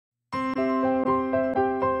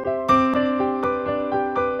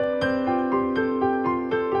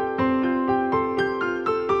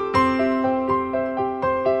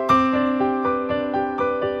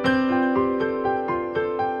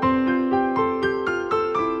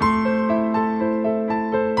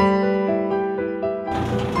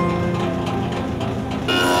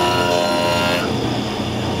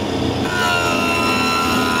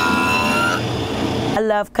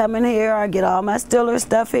stuff coming here. I get all my Stiller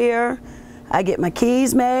stuff here. I get my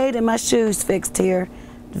keys made and my shoes fixed here.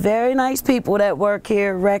 Very nice people that work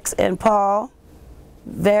here, Rex and Paul.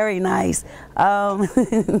 Very nice.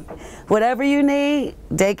 Whatever you need,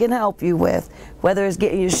 they can help you with. Whether it's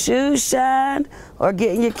getting your shoes shined or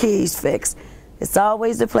getting your keys fixed. It's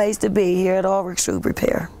always the place to be here at Ullrich Shoe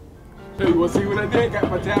Repair. Hey, well, see what I did?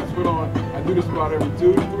 Got my taps put on. I do this about every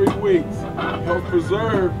 2 to 3 weeks. Helps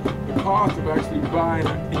preserve the cost of actually buying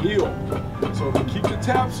a heel. So if you keep the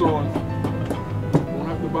taps on, you won't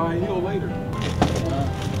have to buy a heel later.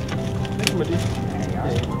 Thank you, Medina.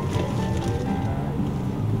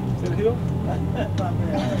 Is that a heel?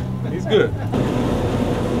 He's good.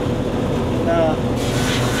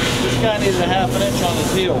 This guy needs a ½ inch on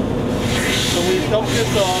his heel. So we dump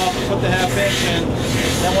this off, put the ½ inch in,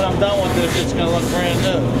 then when I'm done with this, it's going to look brand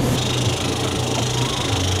new.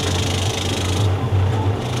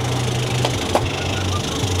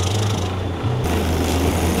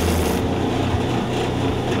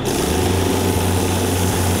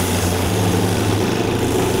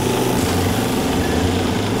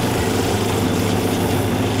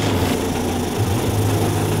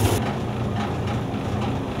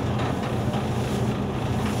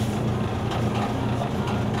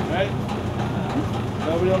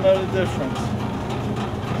 Nobody will know the difference.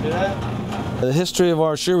 See that? The history of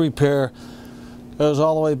our shoe repair goes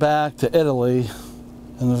all the way back to Italy,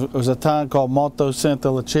 and there was a town called Monte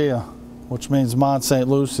Santa Lucia, which means Mont St.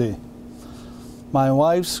 Lucie. My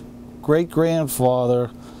wife's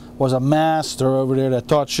great-grandfather was a master over there that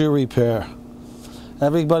taught shoe repair.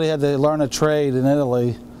 Everybody had to learn a trade in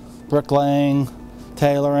Italy. Bricklaying,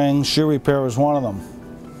 tailoring, shoe repair was one of them.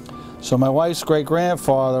 So my wife's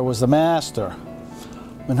great-grandfather was the master.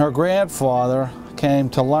 When her grandfather came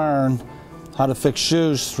to learn how to fix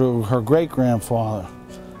shoes through her great-grandfather.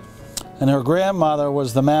 And her grandmother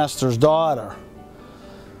was the master's daughter.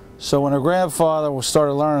 So when her grandfather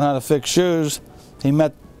started learning how to fix shoes, he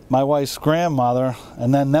met my wife's grandmother,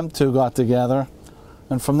 and then them two got together.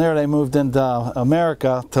 And from there they moved into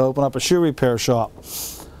America to open up a shoe repair shop.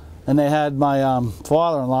 And they had my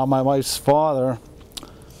father-in-law, my wife's father.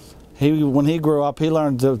 When he grew up, he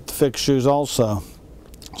learned to fix shoes also.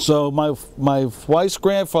 So my wife's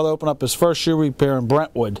grandfather opened up his first shoe repair in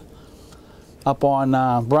Brentwood, up on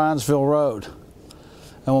Bronzeville Road.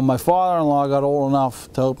 And when my father-in-law got old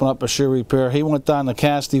enough to open up a shoe repair, he went down to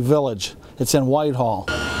Castee Village. It's in Whitehall.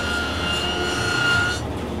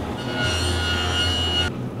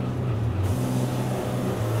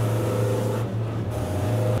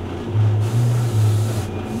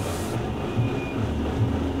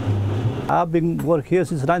 I've been working here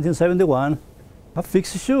since 1971. I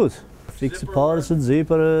fix shoes, fix pulse,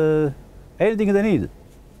 zipper, anything they need.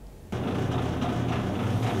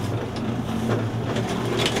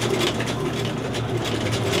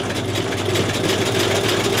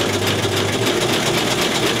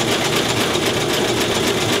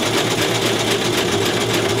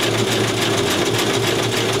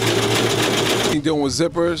 Dealing with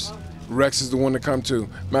zippers, Rex is the one to come to.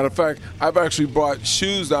 Matter of fact, I've actually brought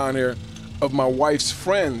shoes down here of my wife's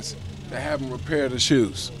friends that have them repair the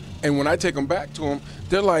shoes. And when I take them back to them,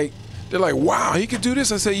 they're like, wow, he could do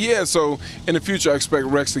this? I say, yeah. So in the future, I expect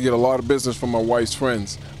Rex to get a lot of business from my wife's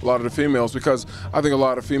friends, a lot of the females, because I think a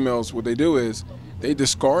lot of females, what they do is they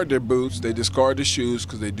discard their boots, they discard the shoes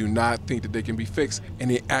because they do not think that they can be fixed,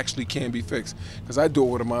 and they actually can be fixed. Because I do it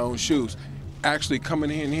with my own shoes. Actually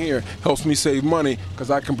coming in here helps me save money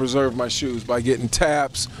because I can preserve my shoes by getting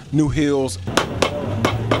taps, new heels.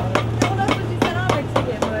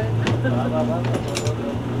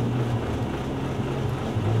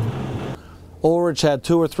 Ullrich had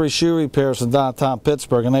 2 or 3 shoe repairs in downtown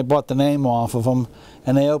Pittsburgh, and they bought the name off of them,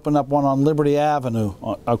 and they opened up one on Liberty Avenue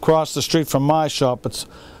across the street from my shop.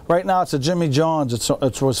 Right now it's a Jimmy John's.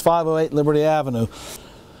 It was 508 Liberty Avenue.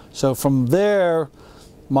 So from there,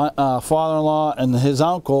 my father-in-law and his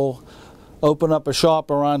uncle opened up a shop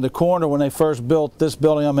around the corner when they first built this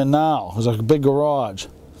building I'm in now. It was like a big garage.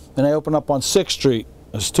 And they opened up on 6th Street.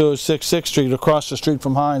 It's 206 6th Street across the street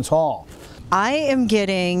from Hines Hall. I am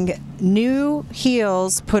getting new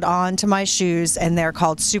heels put onto my shoes, and they're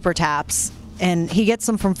called Super Taps. And he gets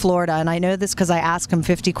them from Florida, and I know this because I ask him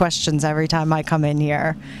 50 questions every time I come in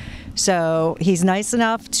here. So he's nice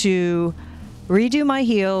enough to redo my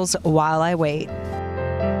heels while I wait.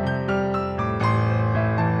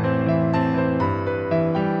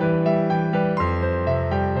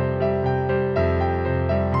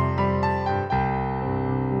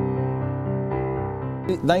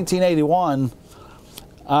 In 1981,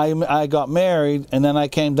 I got married, and then I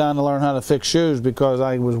came down to learn how to fix shoes because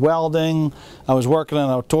I was welding, I was working in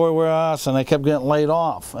a toy warehouse, and I kept getting laid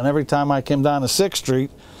off. And every time I came down to 6th Street,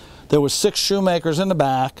 there was 6 shoemakers in the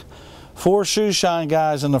back, 4 shoe shine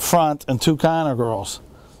guys in the front, and 2 counter girls.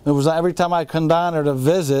 It was every time I come down there to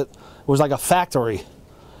visit, it was like a factory.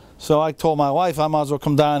 So I told my wife I might as well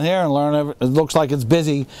come down here and learn. It looks like it's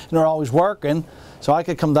busy, and they're always working, so I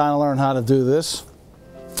could come down and learn how to do this.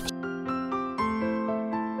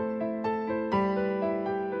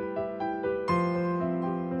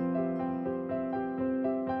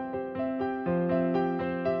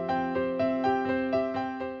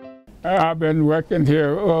 I've been working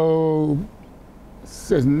here,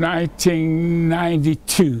 since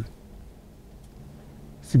 1992.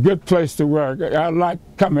 It's a good place to work. I like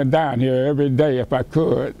coming down here every day if I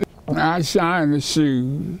could. I shine the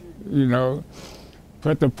shoes, you know,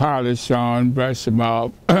 put the polish on, brush them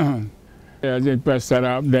off. Yeah, just brush that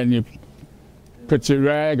up, then you put your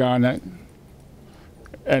rag on it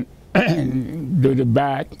and do the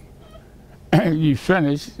back. You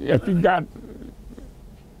finish. If you got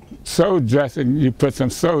sole dressing, you put some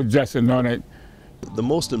sole dressing on it. The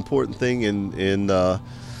most important thing in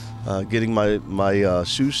getting my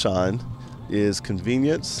shoes shine is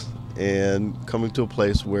convenience and coming to a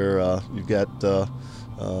place where you've got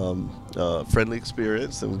friendly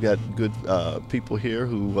experience, and we've got good people here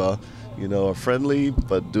who you know, are friendly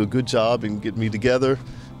but do a good job and get me together.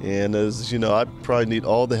 And as you know, I probably need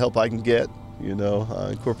all the help I can get. You know,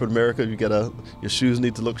 in corporate America, your shoes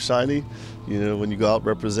need to look shiny, you know, when you go out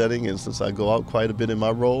representing. And since I go out quite a bit in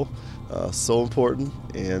my role, so important.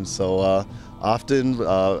 And so often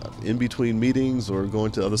in between meetings or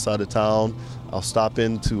going to the other side of town, I'll stop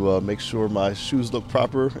in to make sure my shoes look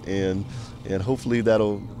proper, and hopefully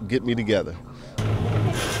that'll get me together.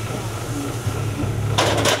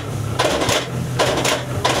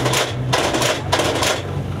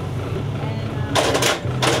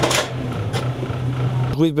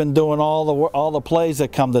 We've been doing all the plays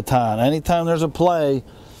that come to town. Anytime there's a play,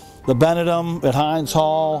 the Benedum at Heinz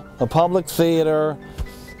Hall, the Public Theater,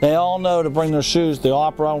 they all know to bring their shoes. The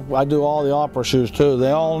opera, I do all the opera shoes too.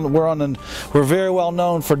 We're very well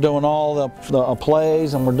known for doing all the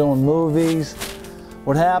plays, and we're doing movies.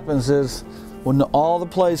 What happens is when all the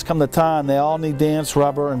plays come to town, they all need dance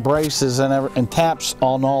rubber and braces and taps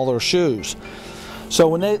on all their shoes. So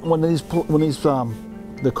when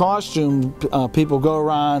the costume people go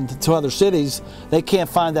around to other cities, they can't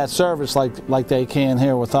find that service like they can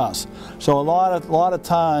here with us. So a lot of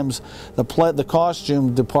times the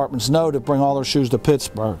costume departments know to bring all their shoes to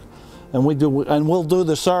Pittsburgh, and we'll do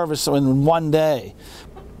the service in one day.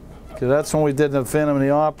 Because that's when we did the Phantom of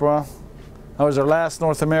the Opera. That was our last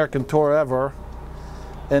North American tour ever,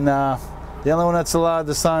 and the only one that's allowed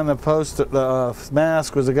to sign the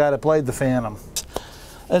mask was the guy that played the Phantom.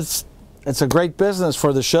 It's a great business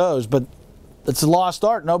for the shows, but it's a lost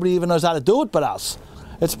art. Nobody even knows how to do it but us.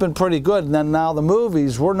 It's been pretty good. And then now the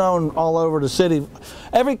movies, we're known all over the city.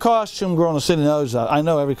 Every costume girl in the city knows that. I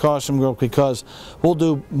know every costume girl because we'll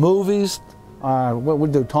do movies. We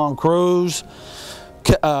do Tom Cruise,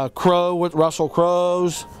 Crowe with Russell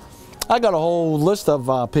Crowe's. I got a whole list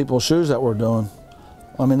of people's shoes that we're doing.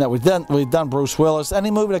 I mean, that we've done Bruce Willis.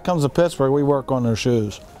 Any movie that comes to Pittsburgh, we work on their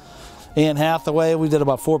shoes. Anne Hathaway, we did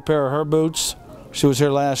about 4 pair of her boots. She was here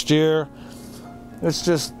last year. It's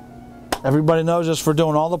just, everybody knows us for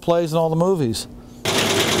doing all the plays and all the movies.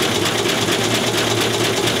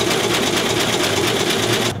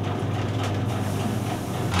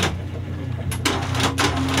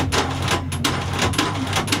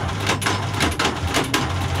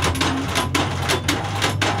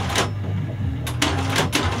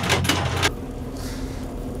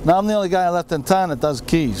 Now I'm the only guy left in town that does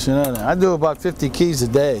keys. You know, I do about 50 keys a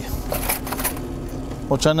day,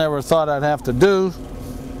 which I never thought I'd have to do.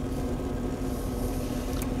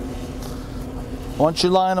 Once you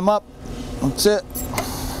line them up, that's it.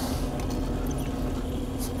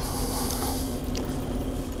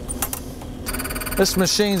 This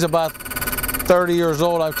machine's about 30 years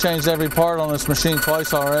old. I've changed every part on this machine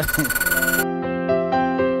twice already.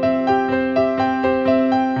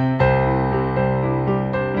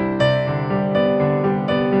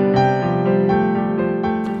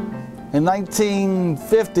 In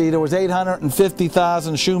 1950, there was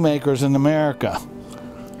 850,000 shoemakers in America.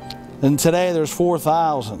 And today there's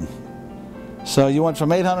 4,000. So you went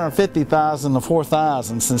from 850,000 to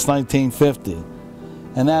 4,000 since 1950.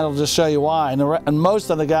 And that'll just show you why. And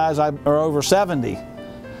most of the guys are over 70.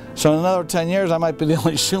 So in another 10 years, I might be the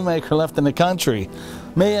only shoemaker left in the country.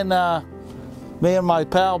 Me and my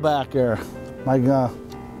pal back there, my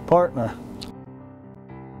partner.